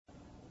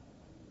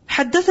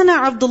حدثنا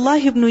عبد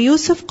الله بن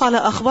يوسف قال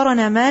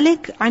أخبرنا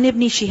مالك عن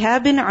ابن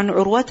شهاب عن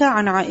عروة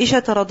عن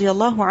عائشة رضي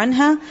الله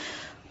عنها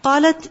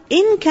قالت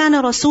إن كان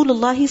رسول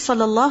الله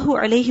صلى الله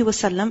عليه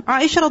وسلم,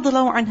 Aisha رضي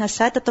الله عنها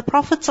said that the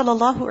Prophet صلى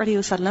الله عليه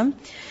وسلم,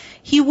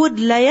 he would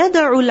لا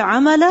يدع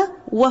العمل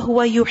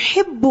وهو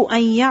يحب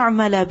أن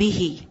يعمل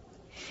به.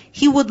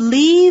 He would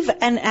leave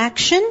an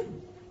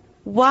action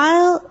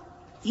while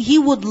he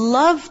would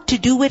love to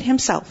do it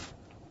himself.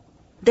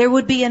 There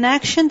would be an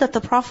action that the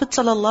Prophet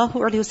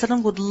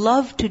ﷺ would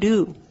love to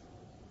do,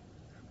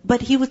 but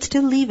he would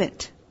still leave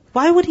it.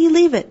 Why would he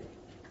leave it?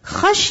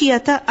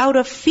 خشية, out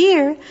of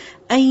fear,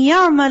 أن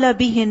يعمل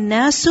به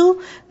الناس,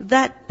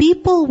 that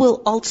people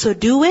will also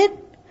do it,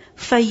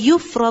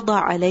 فيفرض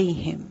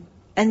عليهم,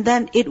 and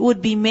then it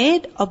would be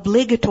made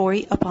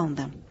obligatory upon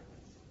them.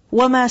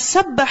 وما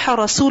سبح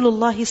رسول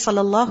الله صلى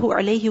الله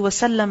عليه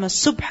وسلم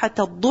السبحة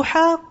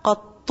الضحى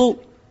قط.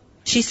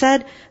 She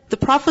said, the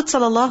Prophet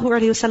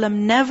ﷺ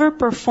never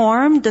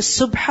performed the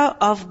subha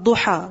of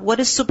duha.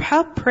 What is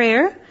subha?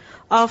 Prayer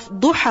of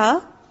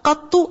duha,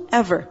 qattu,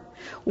 ever.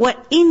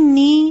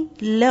 وَإِنِّي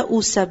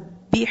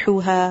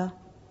لَأُسَبِّحُهَا.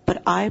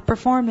 But I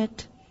perform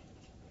it.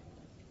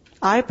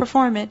 I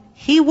perform it.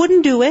 He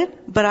wouldn't do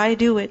it, but I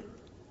do it.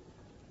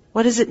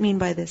 What does it mean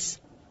by this?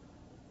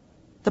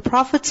 The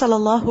Prophet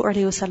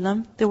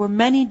ﷺ, there were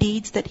many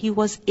deeds that he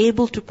was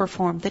able to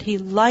perform, that he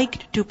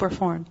liked to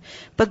perform.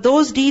 But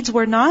those deeds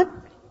were not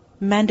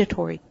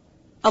mandatory.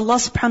 Allah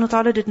subhanahu wa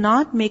ta'ala did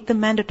not make them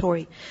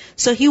mandatory.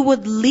 So he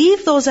would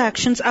leave those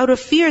actions out of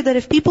fear that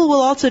if people will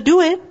also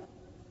do it,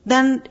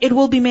 then it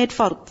will be made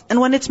fard.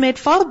 And when it's made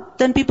fard,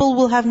 then people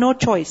will have no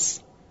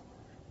choice.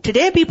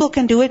 Today people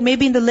can do it,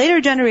 maybe in the later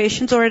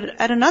generations or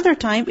at another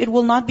time, it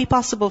will not be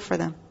possible for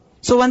them.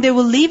 So when they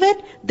will leave it,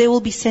 they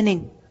will be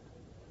sinning.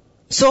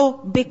 So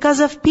because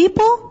of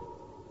people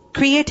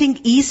creating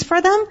ease for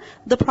them,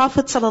 the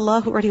Prophet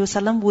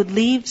ﷺ would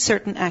leave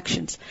certain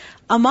actions.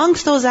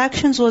 Amongst those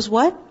actions was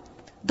what?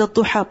 The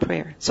duha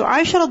prayer. So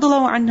Aisha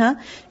radhiallahu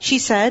anha, she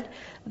said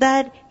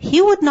that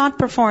he would not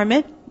perform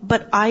it,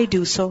 but I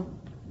do so.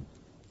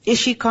 Is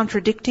she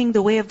contradicting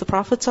the way of the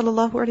Prophet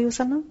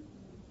ﷺ?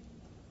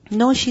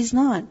 No, she's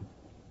not.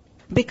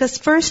 Because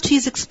first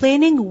she's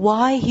explaining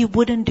why he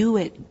wouldn't do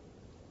it.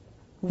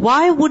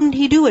 Why wouldn't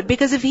he do it?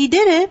 Because if he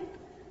did it,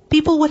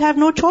 people would have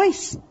no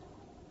choice.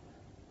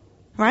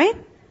 Right?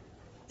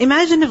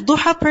 Imagine if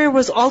duha prayer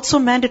was also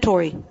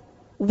mandatory.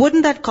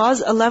 Wouldn't that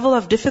cause a level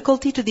of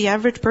difficulty to the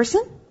average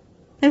person?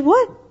 It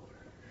would.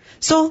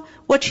 So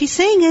what she's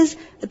saying is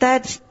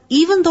that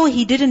even though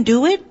he didn't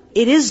do it,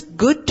 it is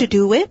good to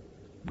do it.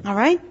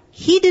 Alright?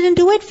 He didn't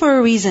do it for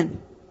a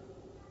reason.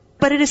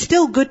 But it is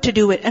still good to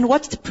do it. And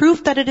what's the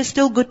proof that it is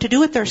still good to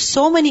do it? There are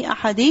so many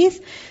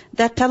ahadith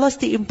that tell us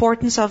the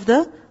importance of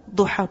the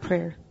duha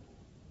prayer.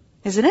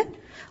 Isn't it?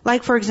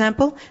 Like for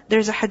example,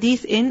 there's a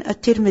hadith in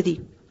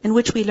At-Tirmidhi, in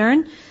which we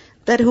learn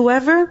that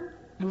whoever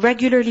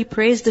regularly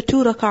prays the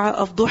 2 rak'ah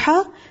of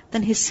duha,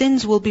 then his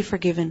sins will be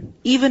forgiven,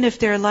 even if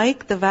they're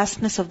like the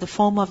vastness of the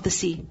foam of the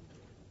sea.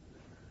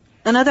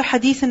 Another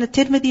hadith in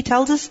At-Tirmidhi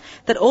tells us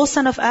that, O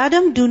son of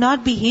Adam, do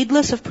not be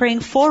heedless of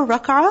praying 4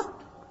 rak'ah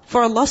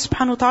for Allah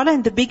subhanahu wa ta'ala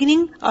in the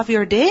beginning of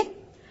your day,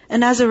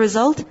 and as a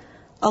result,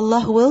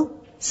 Allah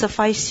will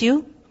suffice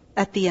you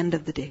at the end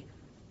of the day.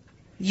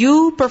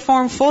 You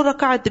perform 4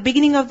 rak'ah at the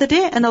beginning of the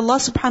day, and Allah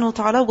subhanahu wa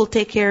ta'ala will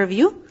take care of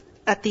you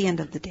at the end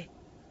of the day.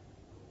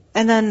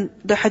 And then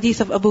the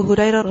hadith of Abu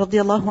Hurairah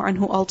radiallahu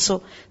anhu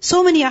also.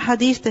 So many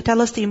ahadith that tell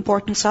us the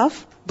importance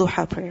of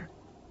duha prayer.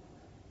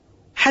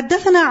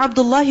 حدثنا عبد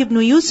الله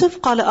بن يوسف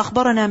قال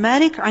أخبرنا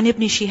مالك عن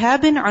ابن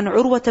شهاب عن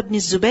عروة بن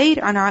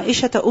الزبير عن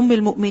عائشة أم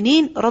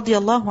المؤمنين رضي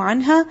الله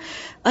عنها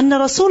أن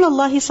رسول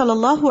الله صلى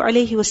الله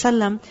عليه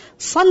وسلم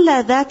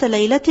صلى ذات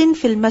ليلة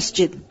في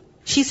المسجد.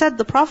 She said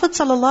the Prophet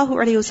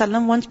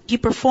ﷺ, once he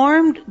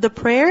performed the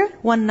prayer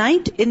one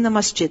night in the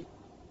masjid.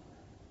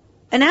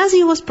 And as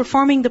he was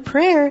performing the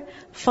prayer,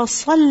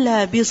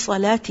 فَصَلَّى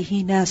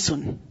بِصَلَاتِهِ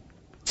نَاسٌ.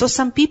 So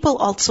some people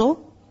also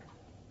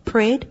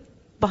prayed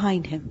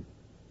behind him.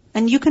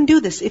 And you can do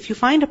this. If you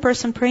find a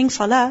person praying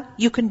salah,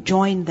 you can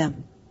join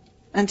them.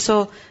 And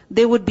so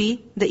they would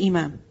be the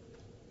imam.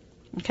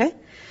 Okay?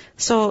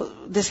 So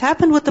this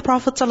happened with the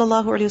Prophet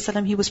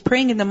ﷺ. He was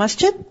praying in the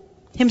masjid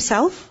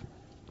himself.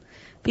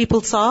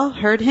 People saw,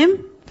 heard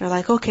him. They're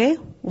like, okay,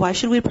 why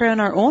should we pray on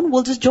our own?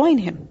 We'll just join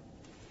him.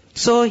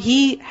 So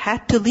he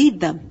had to lead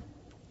them.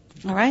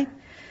 Alright?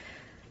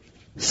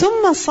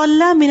 ثُمَّ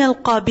صَلَّى مِنَ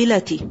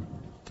الْقَابِلَةِ.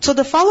 So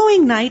the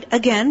following night,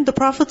 again, the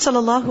Prophet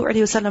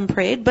ﷺ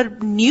prayed,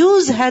 but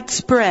news had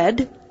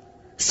spread.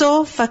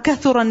 So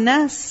فَكَثُرَ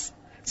النَّاسِ.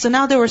 So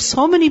now there were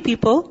so many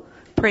people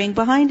praying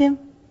behind him.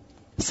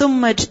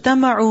 ثُمَّ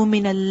اجْتَمَعُوا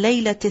مِنَ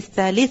اللَّيْلَةِ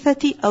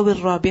الثَّالِثَةِ أَوِ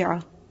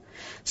الرَّابِعَةِ.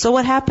 So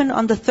what happened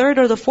on the 3rd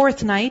or the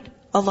 4th night?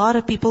 A lot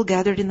of people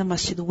gathered in the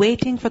masjid,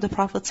 waiting for the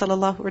Prophet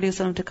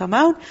ﷺ to come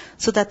out,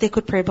 so that they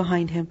could pray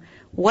behind him.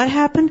 What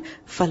happened?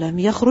 فَلَمْ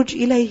يَخْرُجْ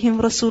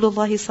إِلَيْهِمْ رَسُولُ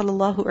اللَّهِ صَلَّى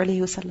اللَّهُ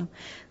عَلَيْهِ وَسَلَّمَ.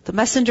 The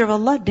Messenger of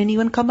Allah didn't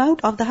even come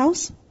out of the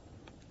house.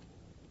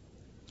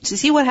 So you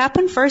see what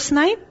happened? First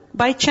night,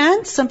 by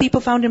chance, some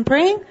people found him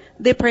praying,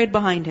 they prayed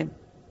behind him.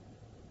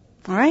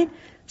 Alright?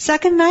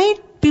 Second night,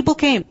 people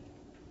came.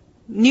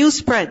 News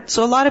spread.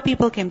 So a lot of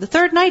people came. The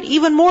third night,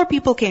 even more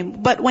people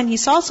came. But when he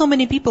saw so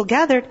many people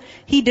gathered,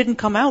 he didn't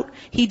come out.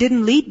 He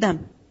didn't lead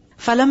them.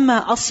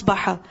 فَلَمَّا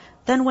أَصْبَحَ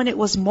Then when it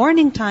was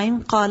morning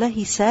time, قَالَ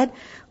He said,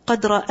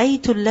 قَدْ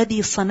رَأَيْتُ الَّذِي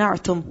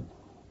صَنَعْتُمْ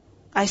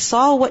I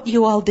saw what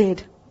you all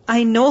did.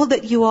 I know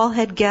that you all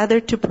had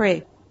gathered to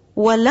pray.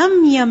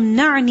 وَلَمْ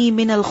يَمْنَعْنِي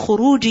مِنَ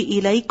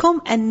الْخُرُوجِ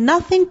إِلَيْكُمْ And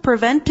nothing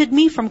prevented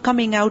me from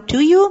coming out to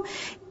you,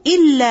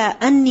 إِلَّا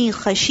أَنِّي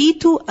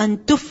خَشِيتُ أَن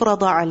تُفْرَضَ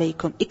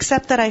عَلَيْكُمْ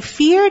Except that I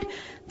feared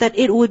that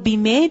it would be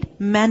made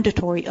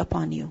mandatory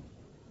upon you.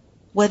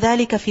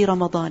 وَذَلِكَ فِي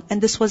رَمَضَانِ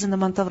And this was in the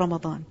month of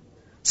Ramadan.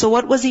 So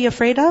what was he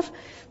afraid of?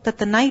 That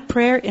the night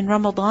prayer in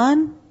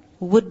Ramadan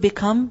would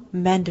become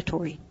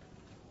mandatory.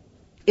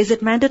 Is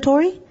it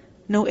mandatory?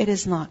 No, it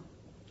is not.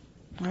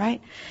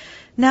 Alright?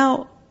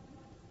 Now,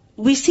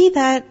 we see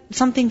that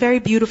something very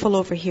beautiful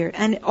over here,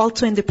 and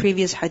also in the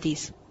previous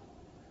hadith.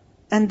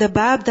 And the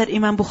bab that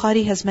Imam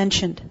Bukhari has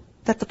mentioned,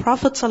 that the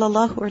Prophet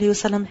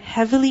ﷺ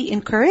heavily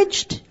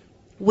encouraged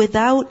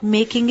without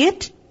making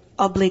it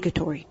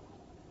obligatory.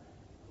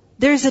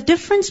 There is a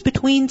difference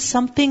between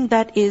something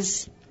that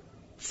is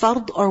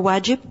fard or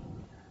wajib,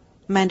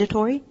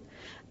 mandatory,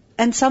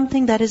 and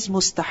something that is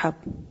mustahab.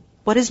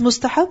 What is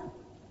mustahab?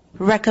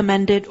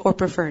 Recommended or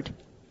preferred.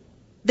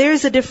 There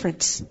is a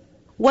difference.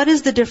 What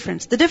is the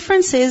difference? The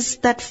difference is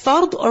that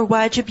fard or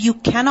wajib you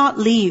cannot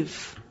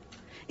leave.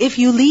 If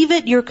you leave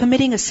it, you're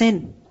committing a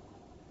sin.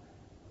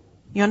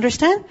 You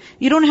understand?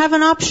 You don't have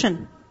an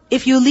option.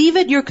 If you leave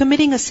it, you're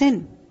committing a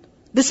sin.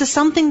 This is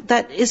something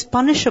that is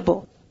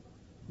punishable.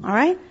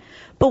 Alright?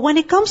 But when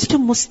it comes to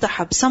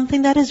mustahab,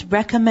 something that is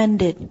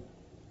recommended,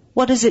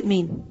 what does it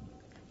mean?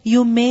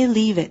 You may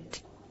leave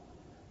it.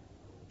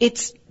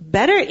 It's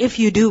better if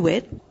you do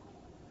it,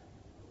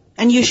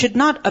 and you should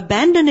not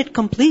abandon it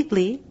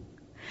completely,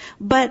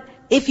 but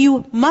if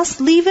you must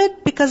leave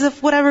it because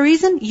of whatever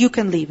reason, you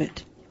can leave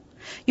it.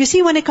 You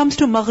see, when it comes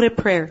to Maghrib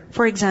prayer,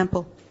 for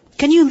example,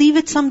 can you leave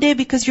it someday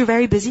because you're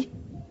very busy?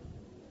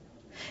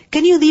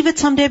 Can you leave it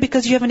someday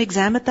because you have an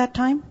exam at that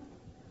time?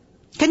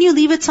 Can you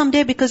leave it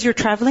someday because you're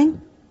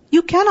traveling?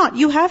 You cannot.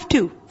 You have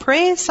to.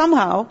 Pray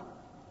somehow.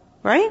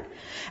 Right?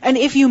 And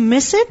if you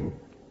miss it,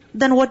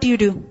 then what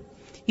do?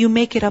 You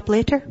make it up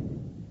later.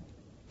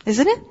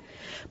 Isn't it?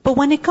 But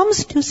when it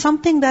comes to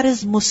something that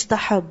is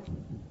mustahab,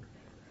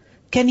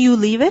 can you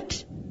leave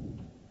it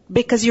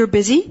because you're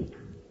busy?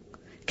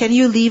 Can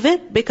you leave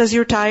it because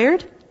you're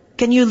tired?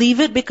 Can you leave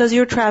it because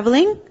you're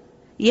traveling?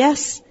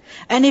 Yes.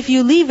 And if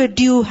you leave it,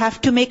 do you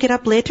have to make it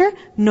up later?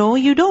 No,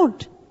 you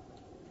don't.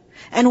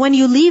 And when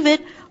you leave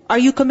it, are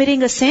you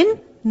committing a sin?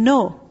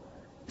 No.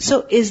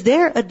 So is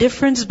there a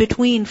difference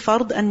between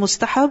fard and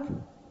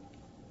mustahab?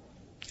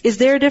 Is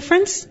there a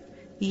difference?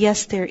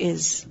 Yes, there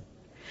is.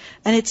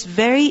 And it's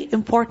very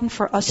important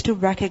for us to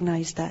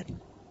recognize that.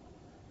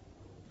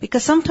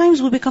 Because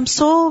sometimes we become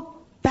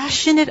so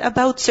passionate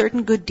about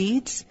certain good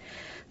deeds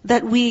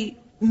that we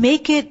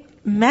make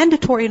it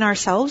mandatory in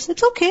ourselves.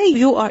 It's okay.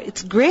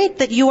 It's great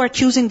that you are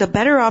choosing the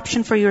better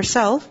option for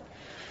yourself,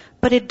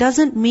 but it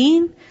doesn't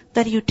mean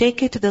that you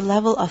take it to the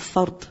level of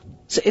fard.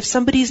 So if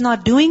somebody is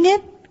not doing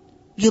it,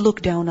 you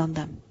look down on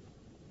them.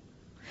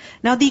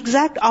 Now the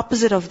exact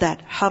opposite of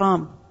that,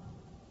 haram.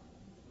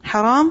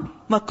 Haram,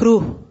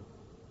 makruh.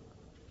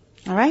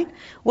 Alright?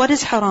 What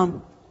is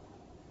haram?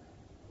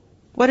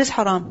 What is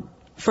haram?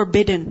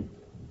 Forbidden.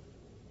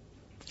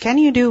 Can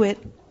you do it?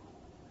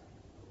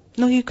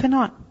 No, you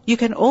cannot. You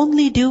can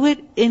only do it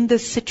in the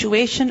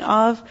situation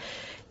of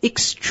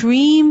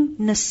extreme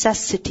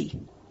necessity.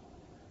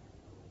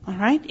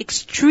 Alright?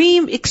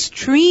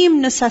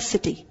 Extreme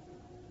necessity.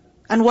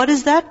 And what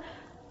is that?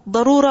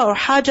 Darura or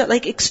haja,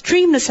 like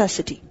extreme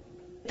necessity.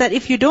 That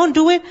if you don't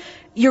do it,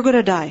 you're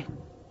gonna die.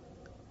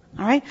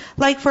 Alright?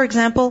 Like for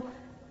example,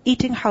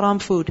 eating haram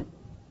food.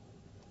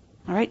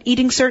 Alright?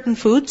 Eating certain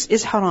foods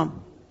is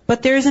haram.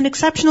 But there is an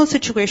exceptional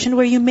situation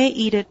where you may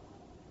eat it.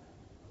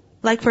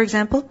 Like for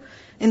example,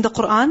 in the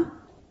Quran,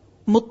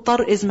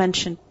 muttar is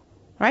mentioned.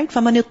 Right?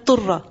 فَمَنِ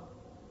اضْطُرَّ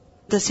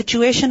The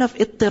situation of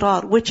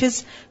ittirar, which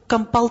is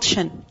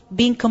compulsion.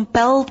 Being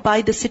compelled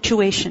by the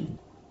situation.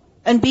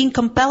 And being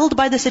compelled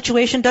by the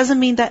situation doesn't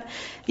mean that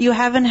you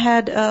haven't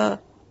had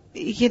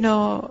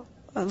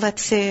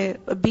let's say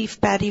a beef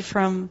patty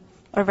from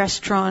a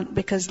restaurant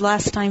because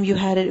last time you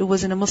had it, it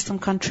was in a Muslim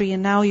country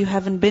and now you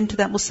haven't been to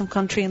that Muslim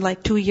country in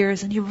like 2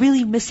 years and you're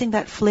really missing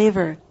that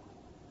flavor.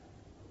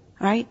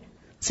 Right?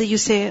 So you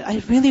say,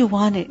 I really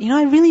want it.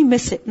 I really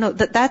miss it. No,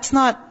 that's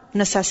not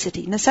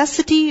necessity.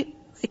 Necessity,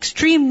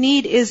 extreme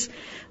need is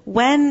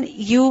when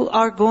you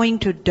are going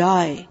to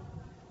die.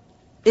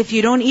 If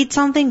you don't eat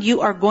something,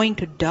 you are going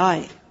to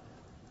die.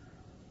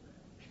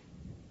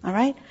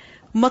 Alright?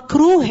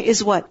 Makruh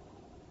is what?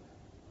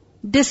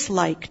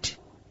 Disliked.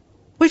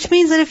 Which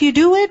means that if you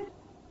do it,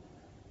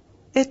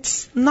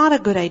 it's not a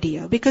good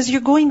idea because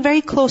you're going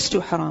very close to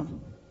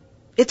haram.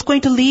 It's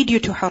going to lead you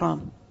to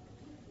haram.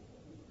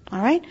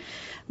 Alright?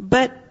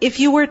 But if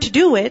you were to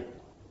do it,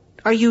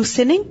 are you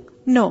sinning?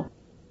 No.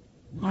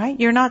 Alright?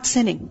 You're not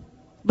sinning.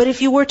 But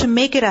if you were to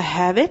make it a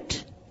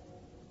habit,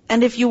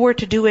 and if you were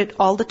to do it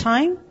all the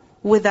time,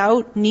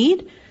 without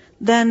need,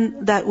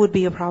 then that would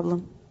be a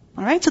problem.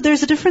 Alright? So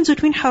there's a difference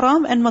between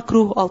haram and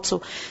makruh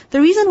also.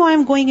 The reason why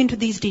I'm going into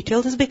these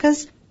details is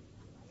because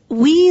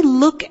we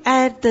look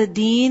at the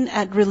deen,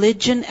 at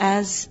religion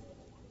as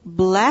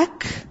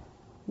black,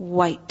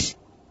 white.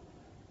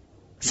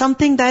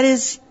 Something that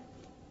is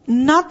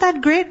not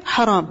that great,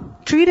 haram.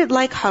 Treat it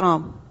like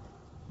haram.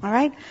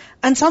 Alright?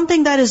 And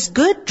something that is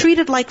good, treat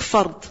it like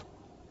fard.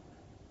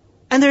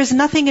 And there's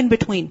nothing in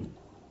between.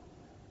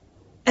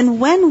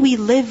 And when we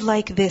live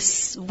like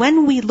this,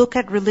 when we look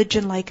at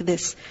religion like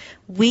this,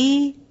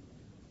 we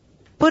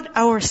put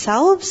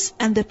ourselves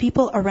and the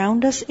people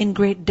around us in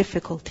great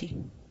difficulty.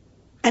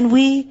 And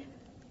we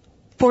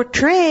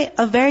portray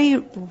a very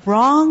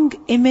wrong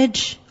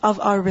image of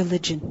our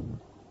religion.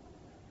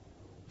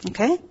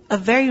 Okay? A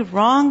very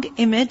wrong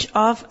image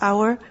of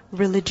our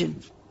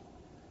religion.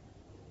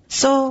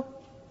 So,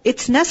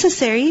 it's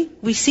necessary,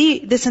 we see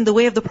this in the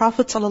way of the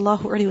Prophet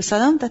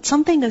ﷺ, that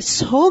something is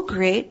so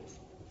great,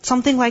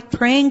 something like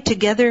praying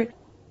together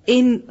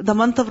in the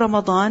month of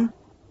Ramadan,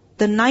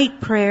 the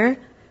night prayer,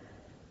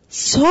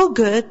 so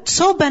good,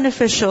 so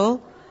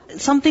beneficial,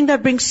 something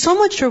that brings so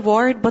much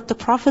reward, but the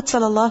Prophet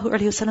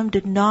ﷺ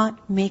did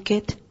not make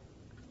it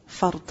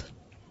fard.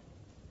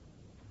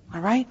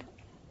 Alright?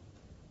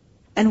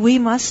 And we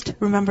must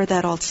remember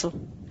that also.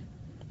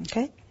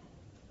 Okay?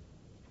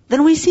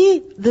 Then we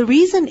see the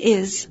reason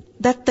is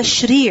that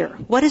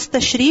tashreer. What is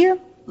tashreer?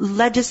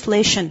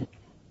 Legislation.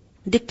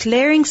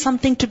 Declaring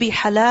something to be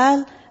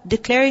halal,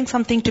 declaring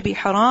something to be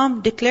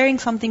haram, declaring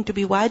something to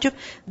be wajib.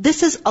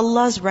 This is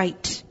Allah's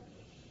right.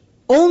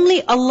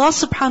 Only Allah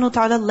subhanahu wa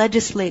ta'ala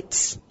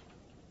legislates.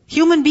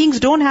 Human beings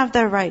don't have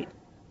that right.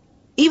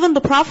 Even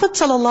the Prophet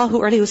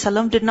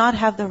ﷺ did not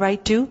have the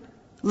right to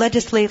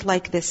legislate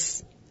like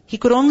this. He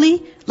could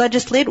only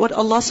legislate what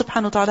Allah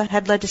subhanahu wa ta'ala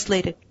had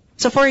legislated.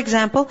 So for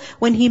example,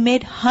 when he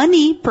made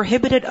honey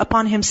prohibited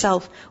upon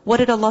himself, what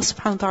did Allah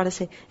subhanahu wa ta'ala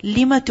say?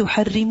 لِمَ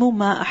تُحَرِّمُ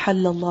مَا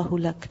أَحَلَّ اللَّهُ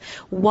لَكَ.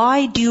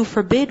 Why do you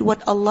forbid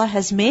what Allah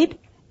has made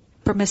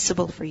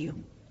permissible for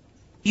you?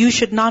 You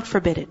should not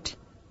forbid it.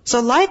 So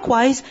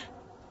likewise,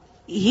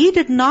 he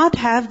did not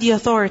have the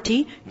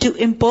authority to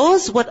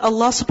impose what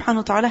Allah subhanahu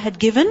wa ta'ala had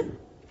given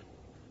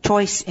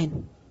choice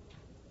in.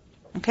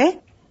 Okay?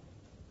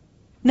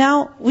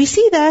 Now, we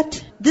see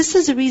that this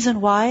is the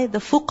reason why the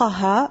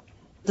fuqaha,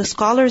 the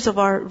scholars of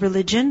our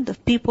religion, the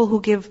people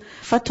who give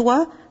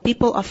fatwa,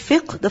 people of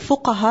fiqh, the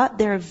fuqaha,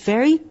 they're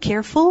very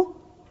careful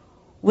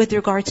with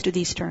regards to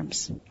these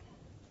terms.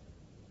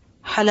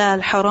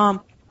 Halal, haram.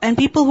 And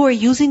people who are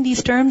using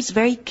these terms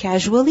very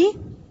casually,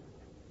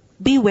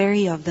 be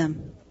wary of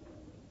them.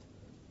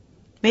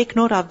 Make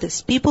note of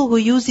this. People who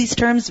use these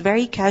terms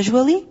very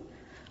casually,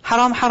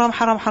 haram, haram,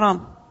 haram,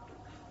 haram.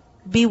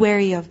 Be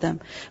wary of them.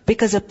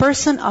 Because a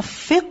person of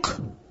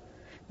fiqh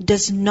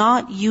does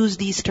not use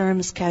these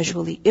terms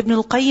casually. Ibn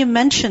al-Qayyim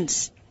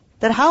mentions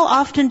that how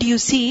often do you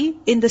see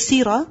in the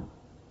seerah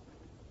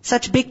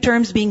such big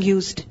terms being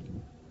used?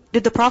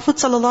 Did the Prophet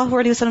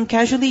ﷺ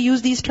casually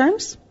use these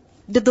terms?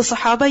 Did the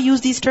Sahaba use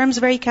these terms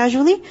very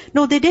casually?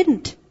 No, they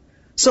didn't.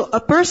 So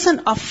a person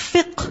of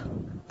fiqh,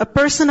 a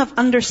person of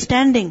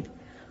understanding,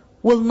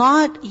 will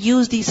not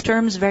use these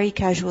terms very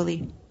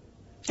casually.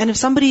 And if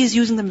somebody is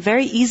using them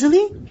very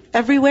easily,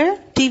 everywhere,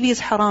 TV is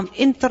haram,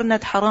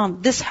 internet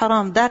haram, this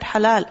haram, that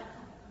halal,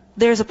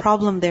 there's a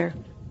problem there.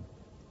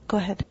 Go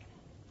ahead.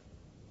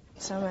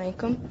 Assalamu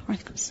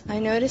alaikum. I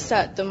noticed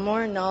that the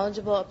more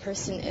knowledgeable a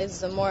person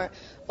is, the more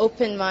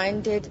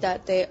open-minded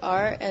that they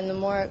are, and the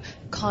more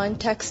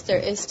context there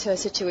is to a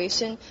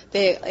situation.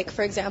 They, like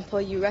for example,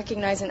 you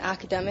recognize an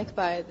academic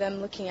by them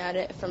looking at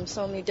it from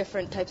so many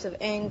different types of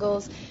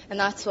angles, and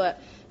that's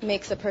what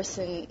makes a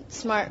person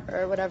smart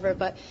or whatever.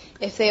 But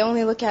if they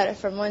only look at it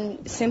from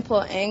one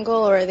simple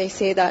angle, or they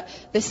say that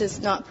this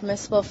is not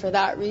permissible for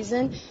that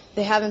reason,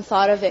 they haven't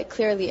thought of it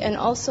clearly. And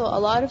also,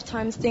 a lot of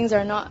times things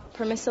are not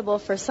permissible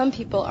for some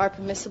people are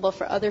permissible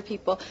for other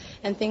people,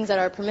 and things that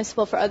are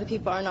permissible for other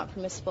people are not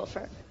permissible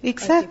for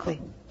Exactly.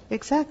 other people.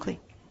 Exactly.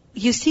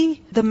 You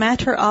see the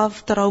matter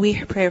of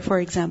Taraweeh prayer, for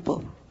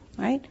example,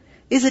 right?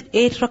 Is it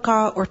 8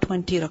 rak'ah or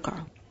 20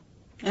 rak'ah?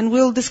 And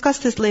we'll discuss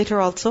this later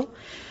also.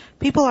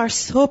 People are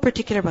so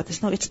particular about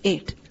this. No, it's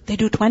 8. They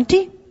do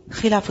 20,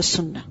 khilaf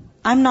as-sunnah.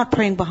 I'm not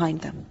praying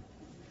behind them.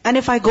 And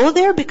if I go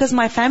there because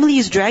my family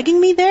is dragging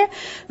me there,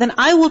 then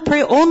I will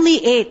pray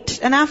only 8.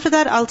 And after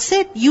that I'll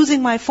sit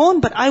using my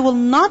phone, but I will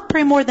not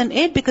pray more than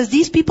 8 because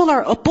these people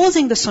are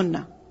opposing the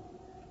sunnah.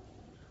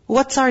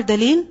 What's our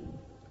dalil?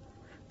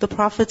 The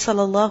Prophet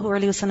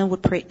ﷺ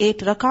would pray 8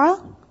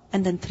 rak'ah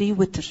and then 3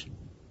 witr.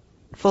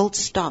 Full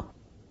stop.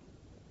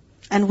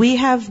 And we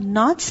have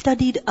not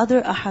studied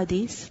other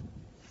ahadith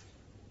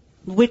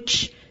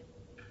which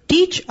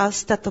teach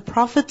us that the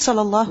Prophet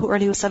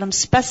ﷺ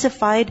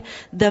specified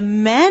the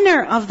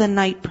manner of the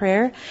night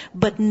prayer,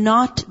 but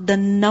not the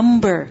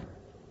number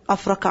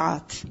of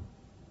rak'at.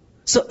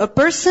 So a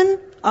person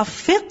of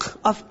fiqh,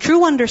 of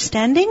true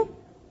understanding,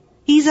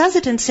 he's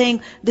hesitant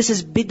saying, this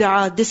is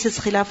bid'ah, this is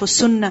khilaf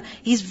sunnah.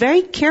 He's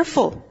very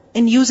careful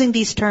in using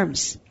these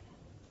terms.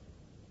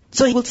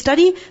 So he will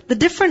study the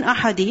different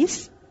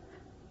ahadith,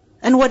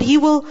 and what he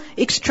will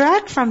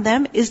extract from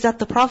them is that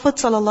the Prophet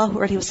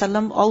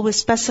ﷺ always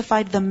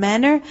specified the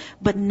manner,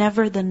 but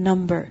never the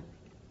number.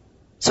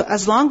 So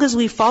as long as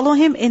we follow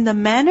him in the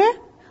manner,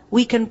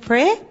 we can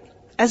pray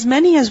as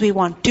many as we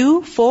want.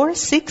 2, 4,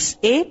 6,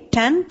 8,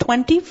 10,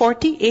 20,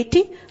 40,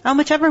 80, how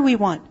muchever we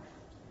want.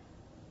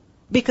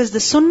 Because the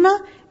sunnah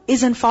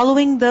is in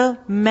following the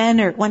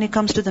manner when it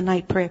comes to the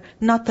night prayer,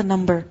 not the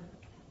number.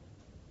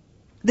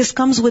 This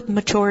comes with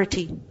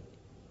maturity.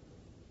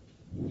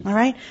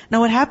 Alright? Now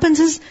what happens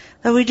is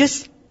that we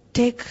just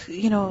take,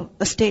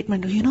 a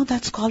statement,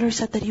 that scholar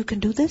said that you can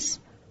do this?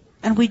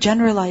 And we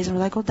generalize and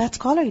we're like, oh, that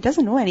scholar, he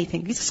doesn't know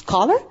anything. He's a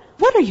scholar?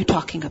 What are you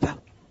talking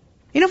about?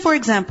 For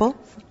example,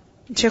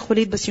 Shaykh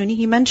Walid Basuni,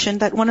 he mentioned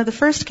that one of the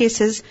first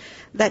cases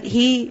that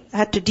he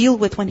had to deal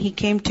with when he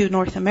came to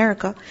North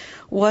America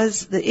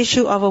was the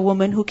issue of a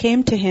woman who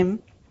came to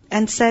him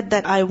and said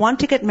that I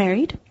want to get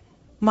married.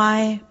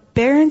 My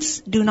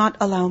parents do not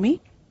allow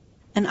me,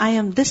 and I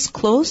am this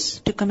close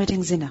to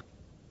committing zina.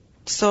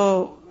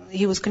 So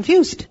he was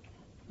confused.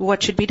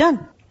 What should be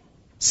done?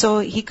 So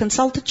he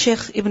consulted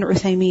Shaykh Ibn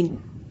Uthaymeen.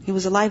 He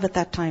was alive at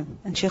that time,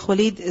 and Shaykh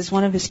Walid is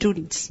one of his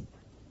students.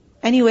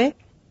 Anyway,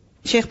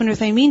 Shaykh Ibn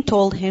Uthaymeen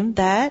told him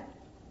that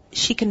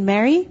she can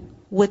marry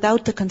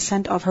without the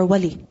consent of her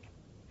wali.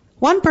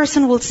 One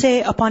person will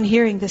say upon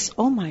hearing this,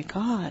 oh my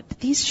God,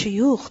 these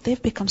shuyukh,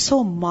 they've become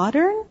so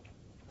modern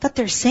that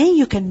they're saying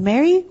you can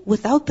marry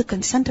without the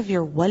consent of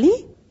your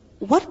wali?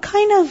 What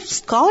kind of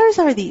scholars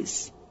are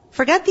these?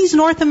 Forget these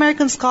North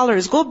American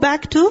scholars. Go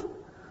back to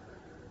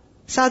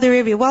Saudi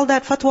Arabia. Well,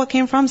 that fatwa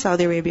came from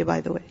Saudi Arabia,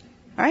 by the way.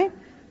 Alright?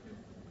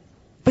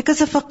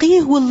 Because a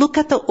faqih will look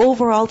at the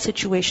overall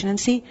situation and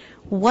see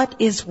what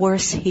is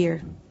worse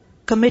here.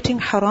 Committing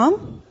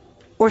haram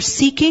or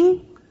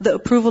seeking the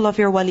approval of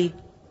your wali.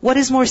 What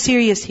is more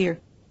serious here?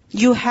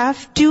 You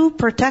have to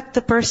protect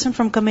the person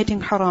from committing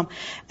haram.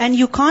 And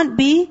you can't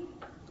be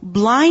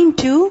blind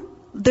to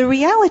the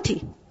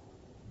reality.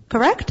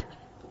 Correct?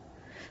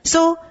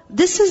 So,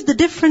 this is the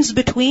difference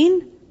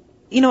between,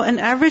 an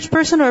average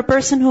person or a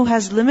person who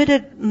has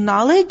limited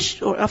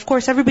knowledge, or of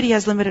course everybody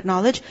has limited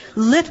knowledge,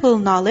 little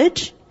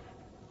knowledge,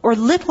 or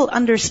little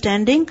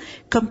understanding,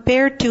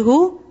 compared to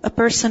who? A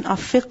person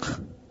of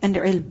fiqh and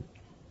ilm.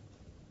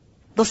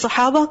 The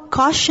Sahaba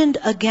cautioned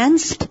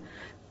against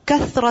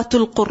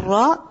kathratul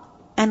qurra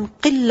and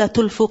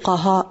qillatul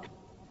fuqaha.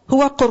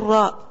 Who are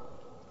qurra?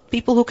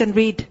 People who can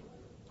read,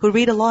 who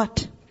read a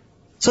lot.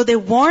 So they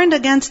warned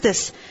against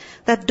this,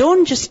 that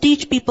don't just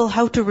teach people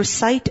how to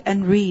recite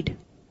and read.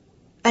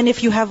 And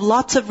if you have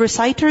lots of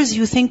reciters,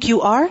 you think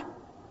you are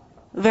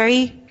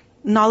very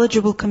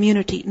knowledgeable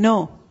community.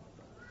 No.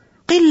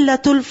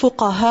 Qillatul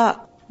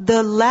fuqaha,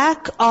 the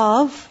lack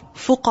of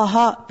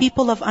fuqaha,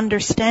 people of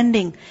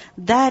understanding,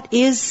 that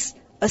is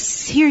a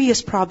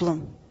serious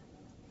problem.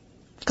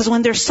 Because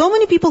when there's so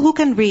many people who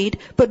can read,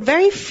 but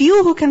very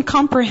few who can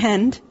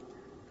comprehend,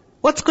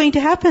 what's going to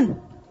happen?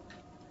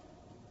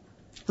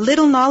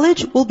 Little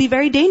knowledge will be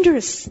very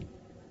dangerous.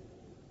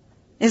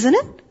 Isn't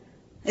it?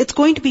 It's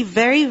going to be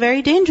very,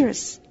 very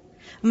dangerous.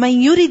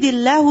 مَنْ يُرِدِ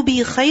اللَّهُ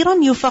بِهِ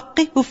خَيْرًا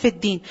يُفَقِّهُ فِي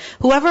الدِّينِ.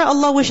 Whoever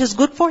Allah wishes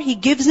good for, He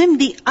gives him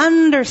the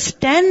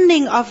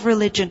understanding of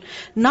religion.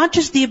 Not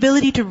just the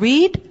ability to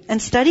read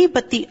and study,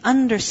 but the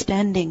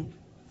understanding.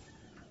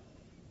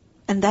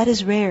 And that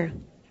is rare.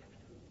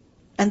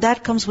 And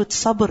that comes with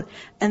sabr.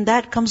 And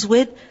that comes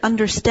with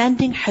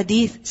understanding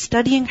hadith,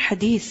 studying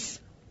hadith.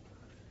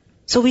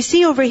 So we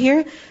see over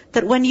here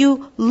that when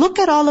you look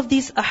at all of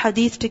these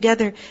ahadith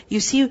together, you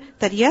see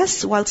that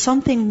yes, while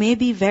something may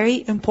be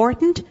very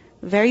important,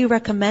 very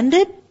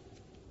recommended,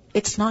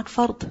 it's not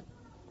fard.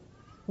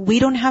 We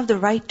don't have the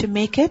right to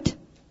make it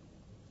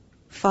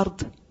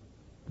fard.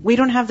 We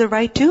don't have the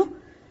right to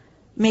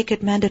make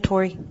it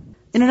mandatory.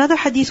 In another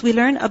hadith we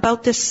learn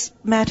about this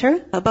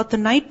matter, about the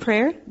night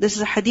prayer. This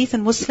is a hadith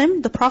in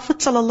Muslim. The Prophet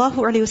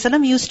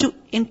ﷺ used to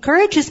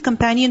encourage his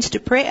companions to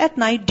pray at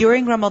night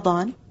during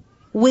Ramadan,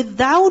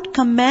 without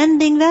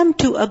commanding them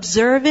to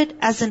observe it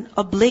as an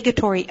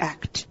obligatory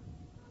act.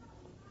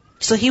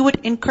 So he would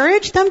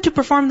encourage them to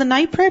perform the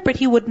night prayer, but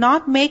he would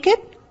not make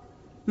it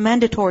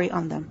mandatory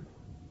on them.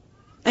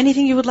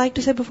 Anything you would like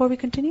to say before we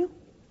continue?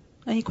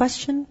 Any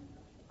question?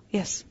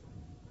 Yes.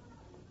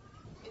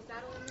 Is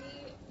that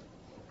only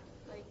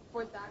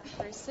for that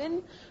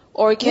person?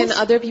 Or can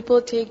other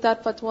people take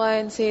that fatwa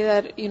and say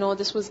that,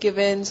 this was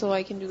given, so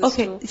I can do this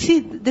too? Okay, see,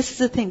 this is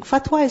the thing.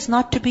 Fatwa is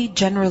not to be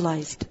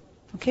generalized.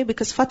 Okay,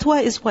 because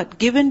fatwa is what?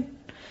 Given,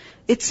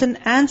 it's an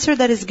answer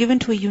that is given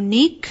to a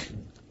unique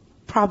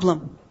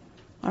problem.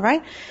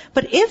 Alright?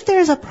 But if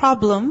there is a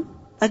problem,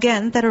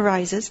 again, that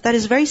arises, that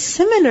is very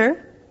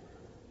similar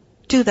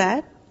to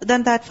that,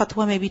 then that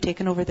fatwa may be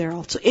taken over there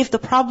also. If the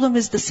problem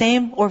is the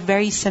same or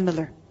very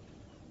similar.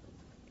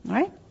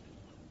 Alright?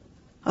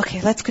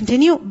 Okay, let's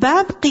continue.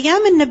 باب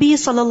قيام النبي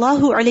صلى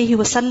الله عليه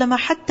وسلم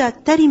حتى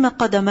ترم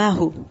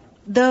قدماه.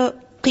 The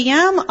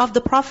qiyam of the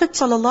Prophet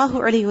صلى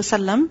الله عليه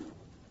وسلم,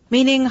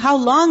 meaning how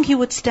long he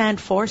would stand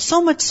for,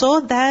 so much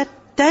so that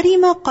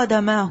ترم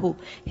قدماه,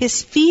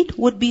 his feet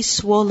would be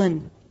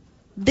swollen.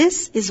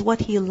 This is what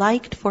he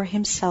liked for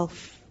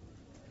himself.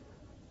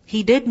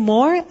 He did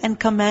more and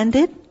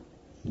commanded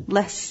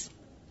less.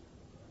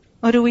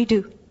 What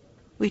do?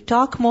 We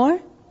talk more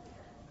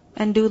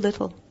and do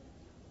little.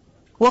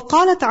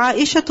 وقالت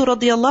عائشة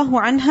رضي الله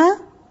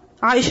عنها,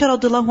 Aisha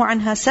رضي الله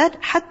عنها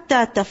said,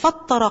 حتى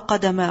تفطر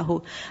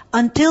قدماه,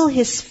 until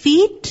his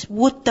feet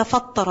would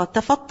تفطر.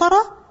 تفطر,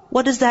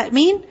 what does that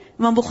mean?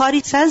 Imam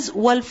Bukhari says,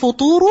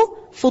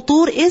 والفطور,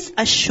 futur is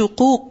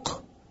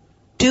الشقوق,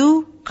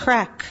 to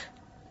crack.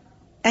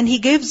 And he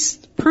gives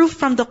proof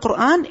from the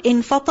Quran,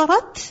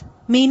 انفطرت,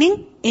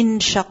 meaning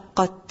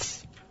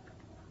انشقت,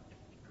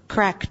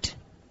 cracked.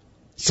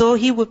 So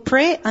he would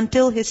pray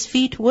until his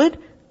feet would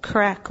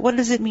crack. What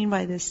does it mean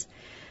by this?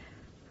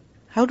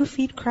 How do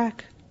feet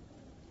crack?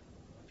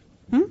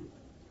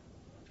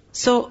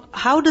 So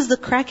how does the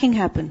cracking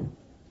happen?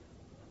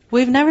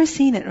 We've never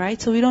seen it,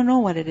 right? So we don't know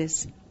what it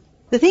is.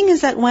 The thing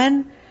is that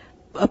when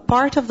a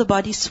part of the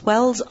body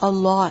swells a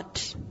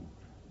lot,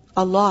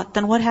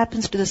 then what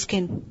happens to the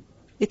skin?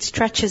 It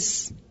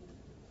stretches,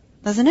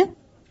 doesn't it?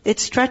 It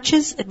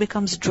stretches, it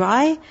becomes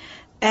dry,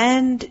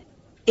 and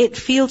it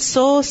feels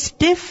so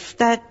stiff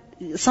that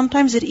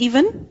sometimes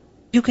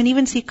you can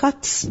even see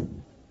cuts.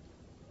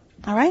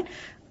 Alright?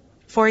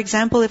 For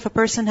example, if a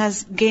person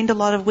has gained a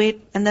lot of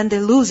weight and then they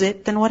lose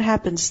it, then what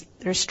happens?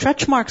 There's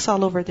stretch marks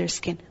all over their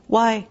skin.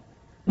 Why?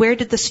 Where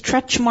did the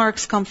stretch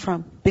marks come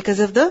from? Because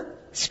of the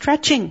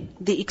stretching,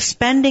 the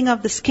expanding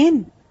of the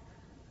skin.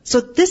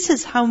 So this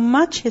is how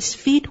much his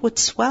feet would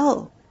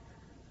swell.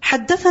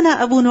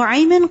 حدثنا أبو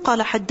نعيم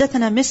قال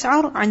حدثنا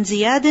مسعر عن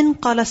زياد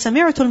قال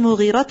سمعت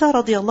المغيرة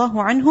رضي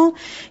الله عنه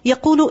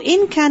يقول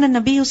إن كان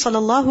النبي صلى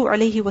الله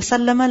عليه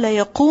وسلم لا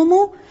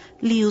يقوم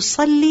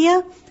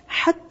ليصلي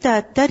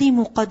حتى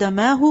ترم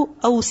قدماه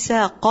أو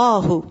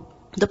ساقاه.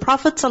 The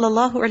Prophet صلى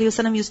الله عليه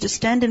وسلم used to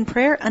stand in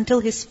prayer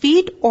until his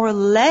feet or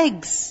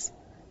legs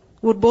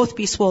would both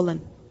be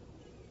swollen.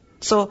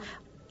 So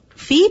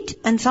feet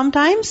and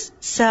sometimes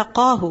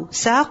ساقاه.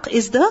 ساق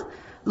is the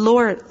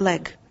lower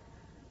leg.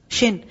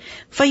 Shin.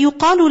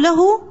 فَيُقَالُ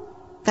لَهُ,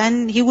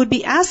 then he would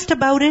be asked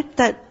about it,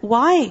 that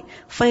why?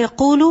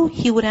 فَيَقُولُ,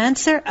 he would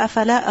answer,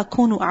 أَفَلَا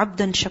أَكُونُ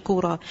عَبْدًا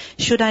شَكُورًا,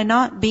 should I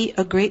not be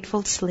a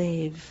grateful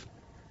slave?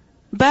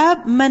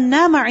 باب من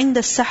نام عند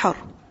السحر,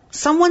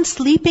 someone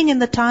sleeping in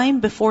the time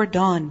before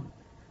dawn,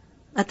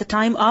 at the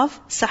time of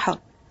sahar.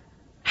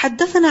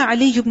 حدثنا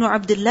علي بن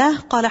عبد الله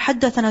قال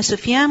حدثنا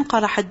سفيان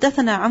قال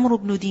حدثنا عمرو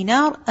بن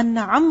دينار أن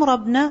عمرو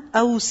بن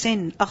أوس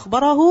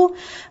أخبره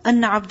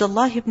أن عبد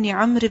الله بن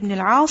عمرو بن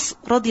العاص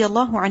رضي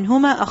الله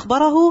عنهما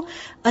أخبره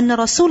أن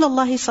رسول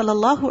الله صلى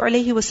الله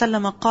عليه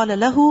وسلم قال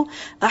له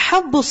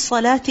أحب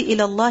الصلاة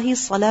إلى الله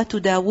صلاة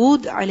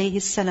داود عليه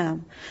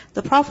السلام.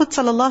 The Prophet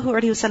صلى الله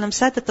عليه وسلم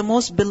said that the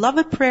most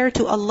beloved prayer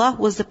to Allah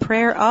was the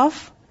prayer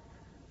of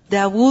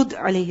Dawood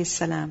عليه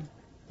السلام.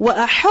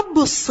 وَأَحَبُّ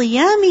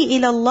الصِّيَامِ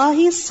إِلَى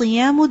اللَّهِ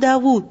صِيَامُ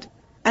دَاوُودَ.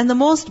 And the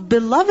most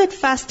beloved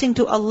fasting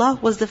to Allah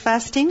was the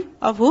fasting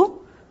of who?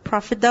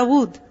 Prophet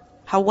Dawood.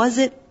 How was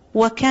it?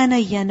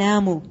 وَكَانَ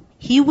يَنَامُ.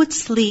 He would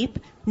sleep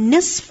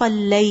نِصْفَ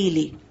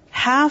اللَّيْلِ,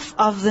 half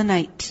of the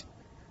night.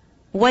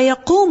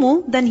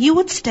 وَيَقُومُ. Then he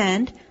would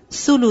stand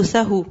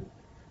ثُلُثَهُ,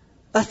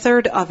 a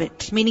third of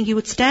it. Meaning he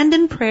would stand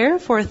in prayer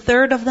for a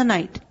third of the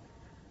night.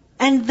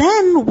 And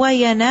then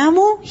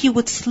وَيَنَامُ. He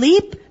would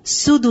sleep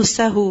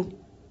سُدُسَهُ,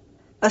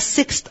 a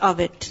sixth of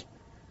it,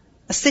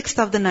 a sixth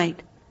of the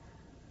night.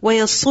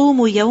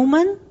 وَيَصُومُ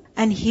يَوْمًا.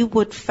 And he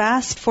would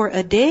fast for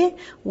a day.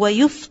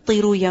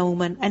 وَيُفْطِرُ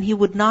يَوْمًا. And he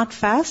would not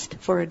fast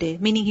for a day.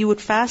 Meaning he would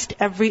fast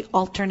every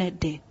alternate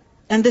day.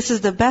 And this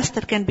is the best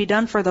that can be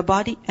done for the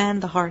body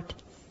and the heart.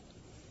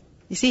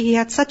 You see, he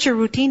had such a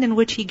routine in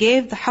which he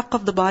gave the haqq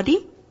of the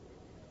body,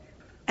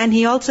 and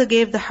he also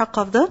gave the haqq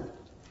of the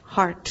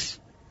heart.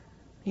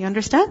 You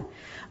understand?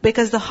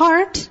 Because the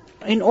heart,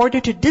 in order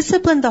to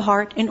discipline the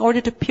heart, in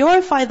order to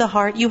purify the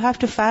heart, you have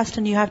to fast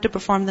and you have to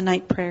perform the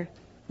night prayer.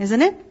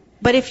 Isn't it?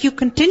 But if you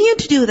continue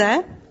to do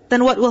that,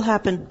 then what will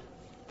happen?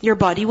 Your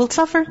body will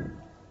suffer.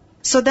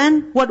 So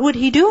then, what would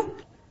he do?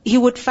 He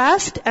would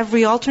fast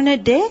every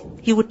alternate day.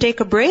 He would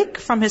take a break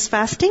from his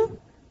fasting.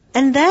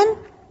 And then,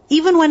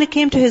 even when it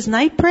came to his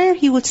night prayer,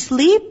 he would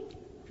sleep.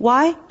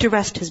 Why? To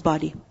rest his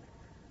body.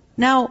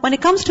 Now, when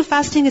it comes to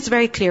fasting, it's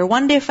very clear.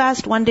 One day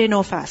fast, one day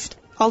no fast.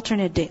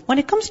 Alternate day. When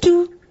it comes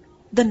to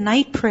the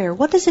night prayer,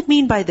 what does it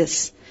mean by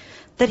this?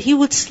 That he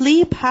would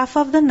sleep half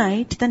of the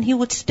night, then he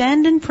would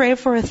stand and pray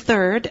for a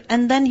third,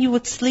 and then he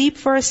would sleep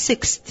for a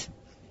sixth.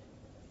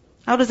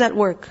 How does that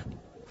work?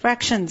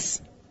 Fractions.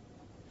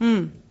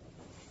 How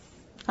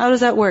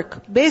does that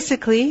work?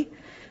 Basically,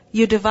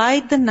 you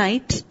divide the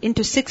night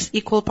into 6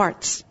 equal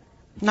parts.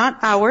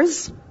 Not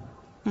hours.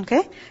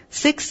 Okay?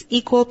 6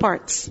 equal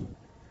parts.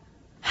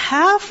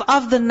 Half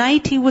of the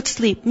night he would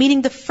sleep,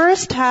 meaning the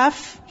first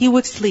half he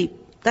would sleep.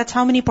 That's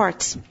how many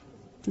parts?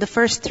 The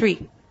first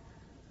 3.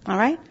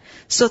 Alright?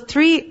 So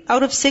 3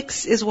 out of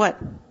 6 is what?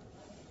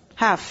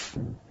 Half.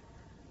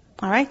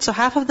 Alright? So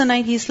half of the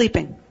night he's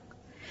sleeping.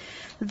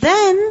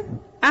 Then,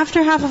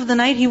 after half of the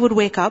night, he would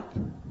wake up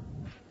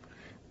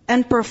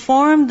and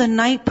perform the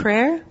night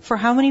prayer for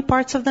how many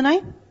parts of the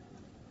night?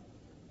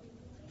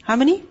 How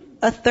many?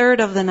 A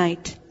third of the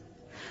night.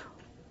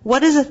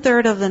 What is a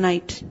third of the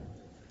night?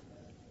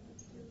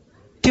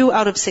 2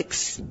 out of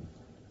 6.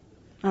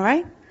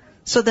 Alright?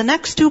 So the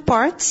next 2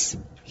 parts,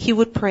 he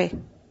would pray.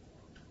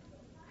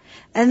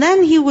 And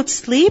then he would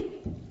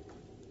sleep,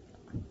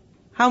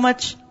 how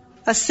much?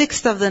 A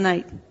sixth of the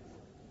night.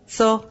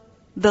 So,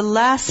 the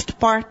last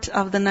part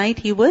of the night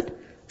he would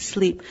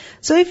sleep.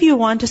 So if you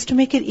want, just to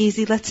make it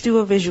easy, let's do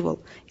a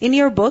visual. In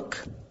your book,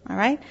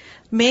 alright,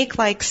 make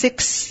like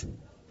 6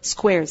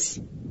 squares.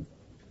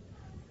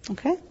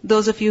 Okay?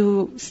 Those of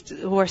you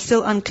who are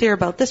still unclear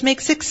about this,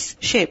 make 6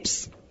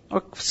 shapes,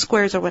 or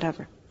squares or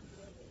whatever.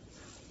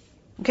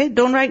 Okay?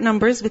 Don't write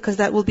numbers because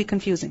that will be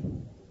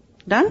confusing.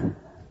 Done?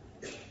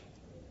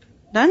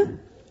 Done?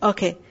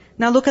 Okay.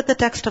 Now look at the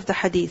text of the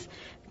hadith.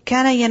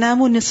 كَانَ يَنَامُ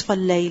نِصْفَ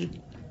اللَّيْلِ.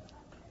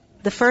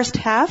 The first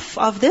half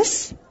of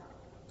this,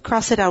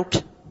 cross it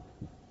out.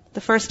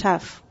 The first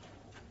half.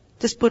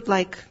 Just put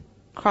like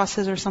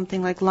crosses or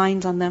something like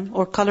lines on them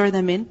or color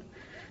them in.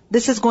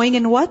 This is going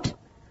in what?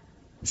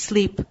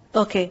 Sleep.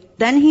 Okay.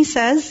 Then he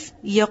says,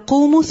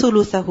 يَقُومُ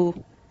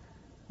ثُلُثَهُ.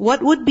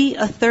 What would be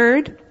a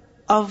third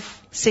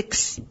of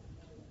 6?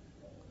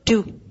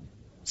 2.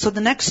 So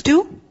the next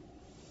 2,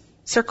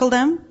 circle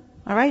them,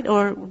 alright,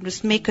 or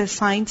just make a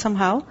sign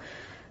somehow,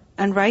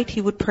 and write,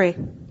 he would pray.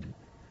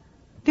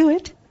 Do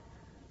it.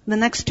 The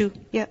next 2.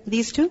 Yeah,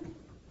 these 2?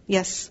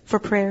 Yes, for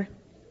prayer.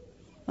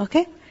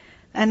 Okay?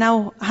 And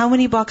now, how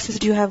many boxes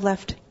do you have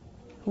left?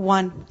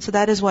 1. So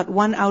that is what?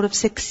 1 out of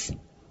 6.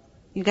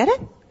 You get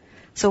it?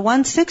 So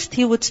 1/6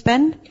 he would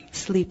spend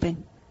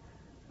sleeping.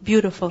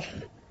 Beautiful.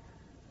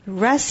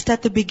 Rest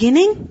at the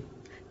beginning,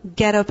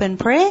 get up and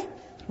pray,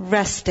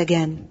 rest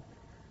again.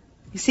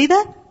 You see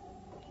that?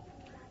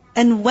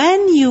 And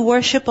when you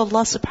worship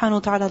Allah subhanahu wa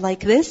ta'ala like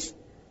this,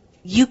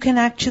 you can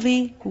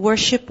actually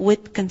worship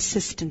with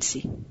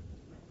consistency.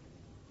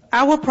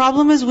 Our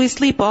problem is we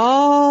sleep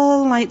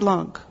all night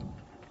long.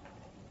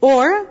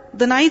 Or,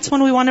 the nights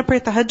when we want to pray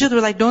tahajjud,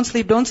 we're like, don't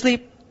sleep, don't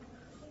sleep.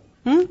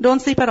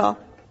 Don't sleep at all.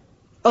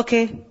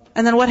 Okay.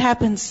 And then what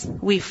happens?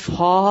 We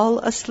fall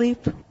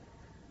asleep.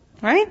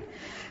 Right?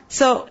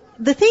 So,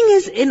 the thing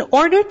is, in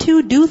order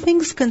to do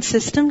things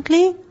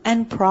consistently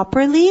and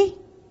properly,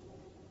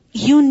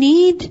 you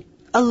need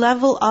a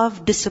level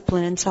of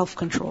discipline and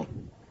self-control.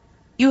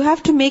 You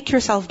have to make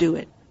yourself do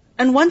it.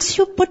 And once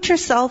you put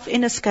yourself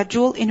in a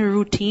schedule, in a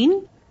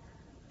routine,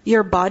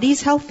 your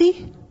body's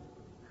healthy,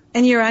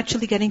 and you're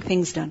actually getting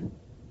things done.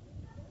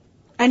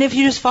 And if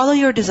you just follow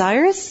your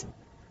desires,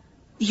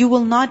 you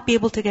will not be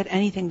able to get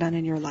anything done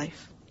in your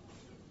life.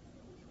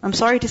 I'm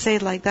sorry to say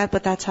it like that,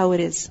 but that's how it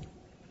is.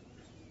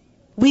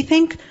 We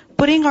think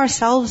putting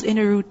ourselves in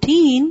a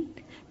routine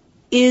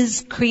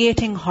is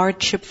creating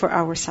hardship for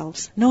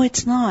ourselves. No,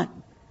 it's not.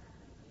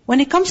 When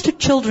it comes to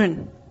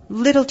children,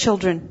 little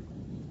children,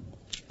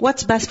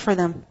 what's best for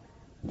them?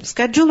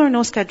 Schedule or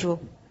no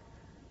schedule?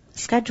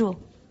 Schedule.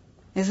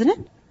 Isn't it?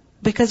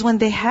 Because when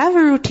they have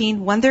a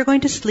routine, when they're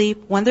going to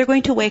sleep, when they're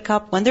going to wake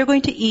up, when they're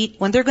going to eat,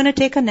 when they're going to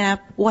take a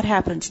nap, what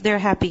happens? They're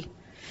happy.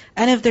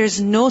 And if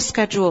there's no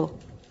schedule,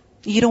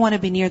 you don't want to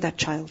be near that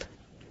child.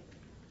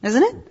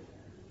 Isn't it?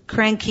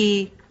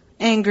 Cranky,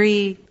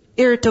 angry,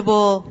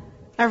 irritable,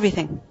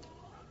 everything.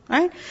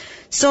 Right?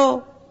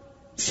 So,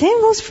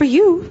 same goes for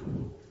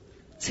you.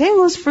 Same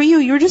goes for you.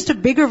 You're just a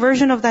bigger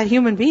version of that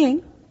human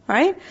being.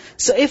 Right?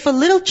 So if a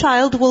little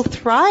child will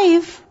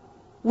thrive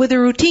with a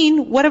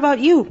routine, what about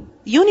you?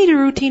 You need a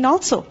routine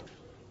also.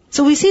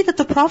 So we see that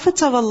the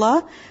prophets of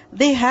Allah,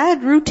 they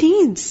had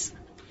routines.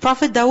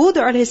 Prophet Dawood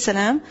alayhi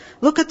salam,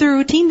 look at the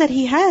routine that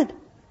he had.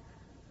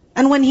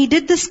 And when he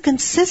did this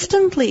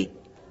consistently,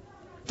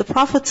 the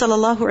Prophet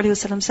sallallahu alaihi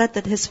wasallam said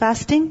that his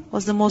fasting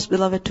was the most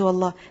beloved to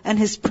Allah. And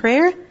his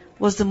prayer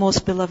was the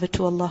most beloved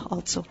to Allah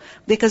also.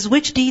 Because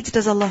which deeds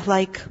does Allah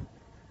like?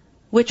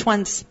 Which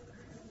ones?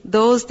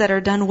 Those that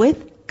are done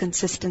with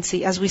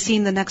consistency. As we see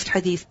in the next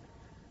hadith.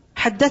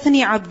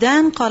 حدثني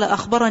عبدان قال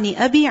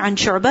أخبرني أبي عن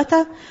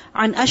شعبة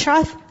عن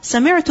أشعث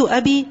سمعت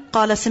أبي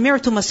قال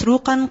سمعت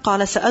مسروقا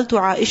قال سألت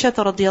عائشة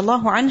رضي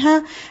الله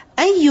عنها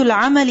أي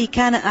العمل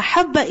كان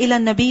أحب إلى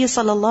النبي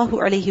صلى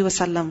الله عليه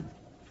وسلم.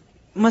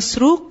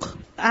 Masruq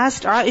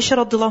asked Aisha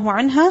radiallahu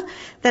anha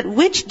that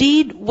which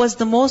deed was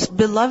the most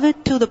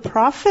beloved to the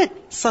Prophet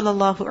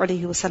sallallahu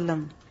alaihi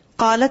wasallam.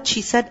 قالت,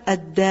 she said,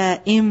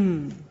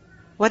 الدائم.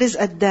 What is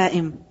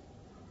الدائم?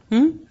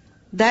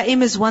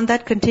 Daim is one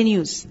that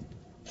continues.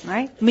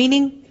 Right?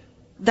 Meaning,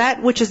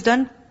 that which is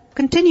done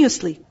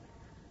continuously.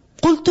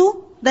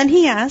 قلت, then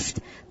he asked,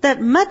 that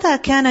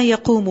متى كان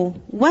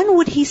يقوم? When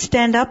would he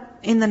stand up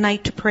in the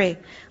night to pray?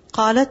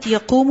 قالت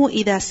يقوم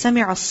إذا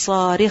سمع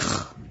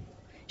الصارخ.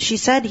 She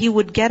said he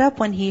would get up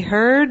when he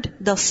heard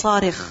the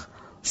sarikh.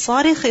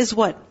 Sarikh is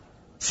what?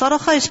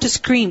 Sarakha is to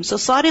scream. So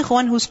sarikh,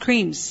 one who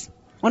screams,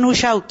 one who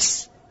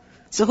shouts.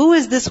 So who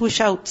is this who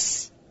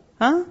shouts?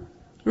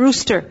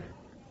 Rooster.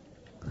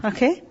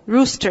 Okay?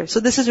 Rooster. So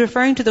this is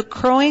referring to the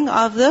crowing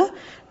of the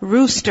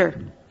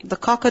rooster, the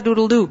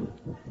cock-a-doodle-doo.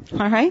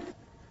 Alright?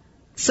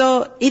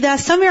 So, إِذَا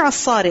سَمِعَ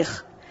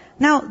الصَّارِخ.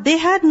 Now, they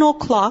had no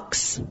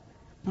clocks.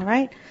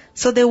 Alright?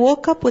 So they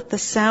woke up with the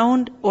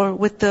sound or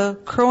with the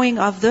crowing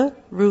of the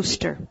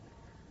rooster.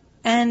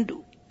 And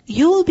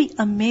you will be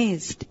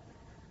amazed,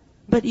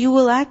 but you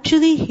will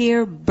actually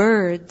hear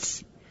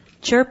birds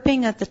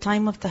chirping at the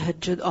time of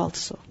tahajjud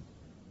also.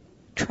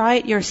 Try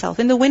it yourself.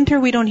 In the winter,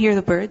 we don't hear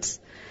the birds.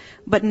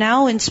 But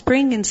now in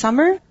spring, in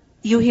summer,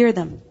 you hear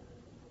them.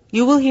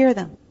 You will hear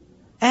them.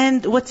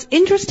 And what's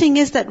interesting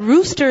is that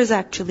roosters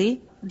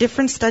actually,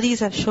 different studies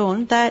have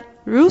shown that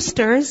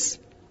roosters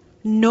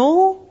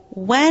know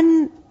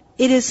when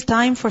it is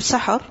time for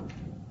sahur.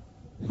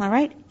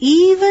 Alright?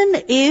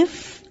 Even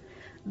if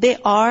they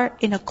are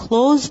in a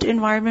closed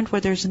environment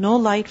where there's no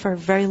light for a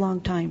very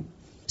long time.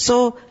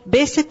 So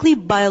basically,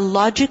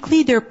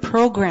 biologically, they're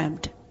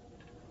programmed.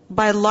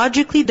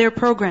 Biologically, they're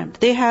programmed.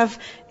 They have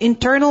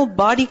internal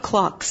body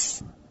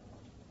clocks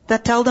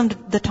that tell them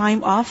the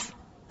time of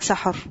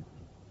sahur.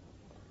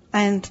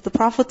 And the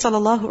Prophet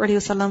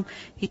ﷺ,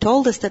 he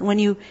told us that when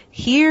you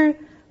hear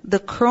the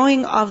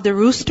crowing of the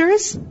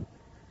roosters,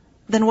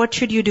 then what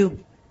should you do?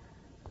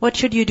 What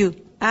should you do?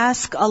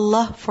 Ask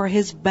Allah for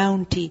His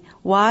bounty.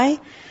 Why?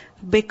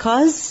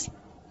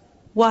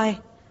 Why?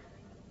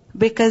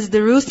 Because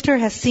the rooster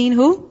has seen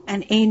who?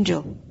 An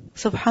angel.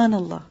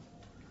 Subhanallah.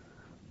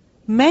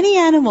 Many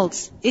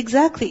animals,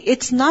 exactly.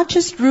 It's not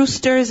just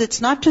roosters,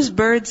 it's not just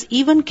birds,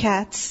 even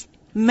cats.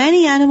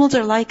 Many animals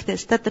are like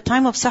this, that the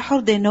time of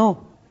sahur they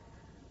know.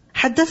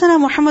 حدثنا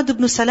محمد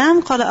بن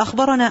سلام قال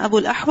أخبرنا أبو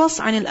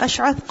الأحوص عن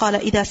الأشعث قال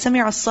إذا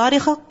سمع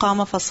الصارخ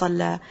قام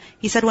فصلى.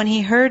 He said when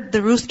he heard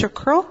the rooster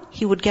crow,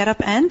 he would get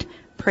up and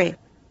pray.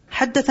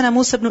 حدثنا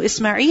موسى بن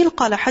إسماعيل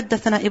قال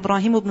حدثنا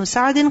إبراهيم بن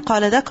سعد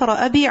قال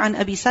ذكر أبي عن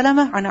أبي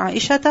سلمة عن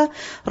عائشة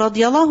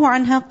رضي الله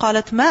عنها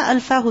قالت ما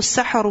ألفاه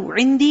السحر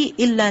عندي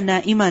إلا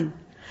نائما.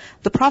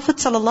 The Prophet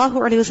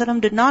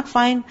ﷺ did not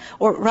find,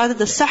 or rather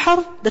the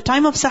sahur, the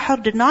time of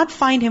sahur did not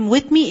find him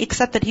with me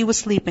except that he was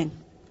sleeping.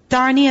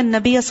 تعني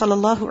النبي صلى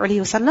الله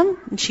عليه وسلم,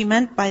 and she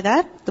meant by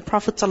that the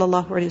Prophet صلى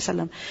الله عليه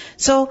وسلم.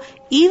 So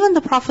even the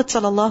Prophet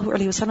صلى الله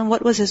عليه وسلم,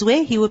 what was his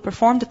way? He would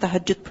perform the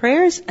tahajjud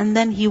prayers and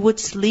then he would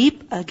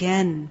sleep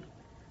again.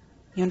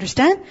 You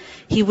understand?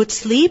 He would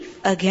sleep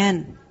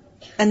again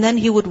and then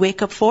he would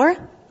wake up for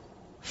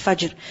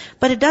Fajr.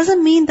 But it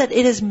doesn't mean that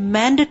it is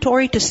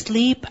mandatory to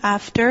sleep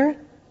after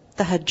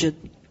tahajjud.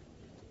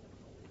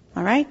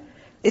 Alright?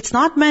 It's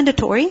not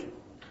mandatory.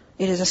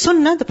 It is a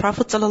sunnah. The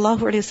Prophet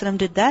ﷺ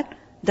did that.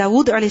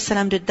 Dawood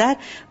ﷺ did that.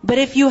 But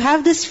if you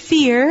have this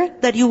fear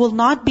that you will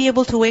not be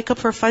able to wake up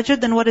for Fajr,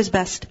 then what is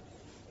best?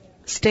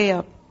 Stay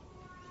up.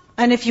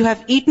 And if you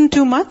have eaten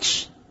too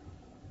much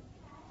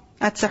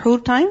at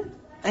sahur time,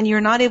 and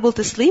you're not able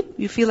to sleep,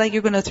 you feel like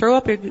you're going to throw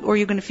up, or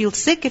you're going to feel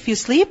sick if you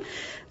sleep,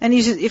 and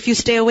if you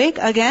stay awake,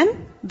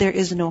 again, there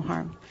is no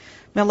harm.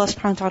 May Allah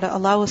subhanahu wa ta'ala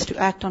allow us to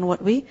act on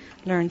what we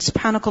learn.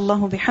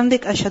 Subhanakallahumma bihamdik,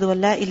 ashhadu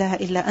an la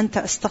ilaha illa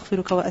anta,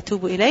 astaghfiruka wa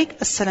atubu ilayk.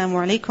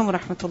 Assalamu alaikum wa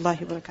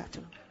rahmatullahi wa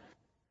barakatuh.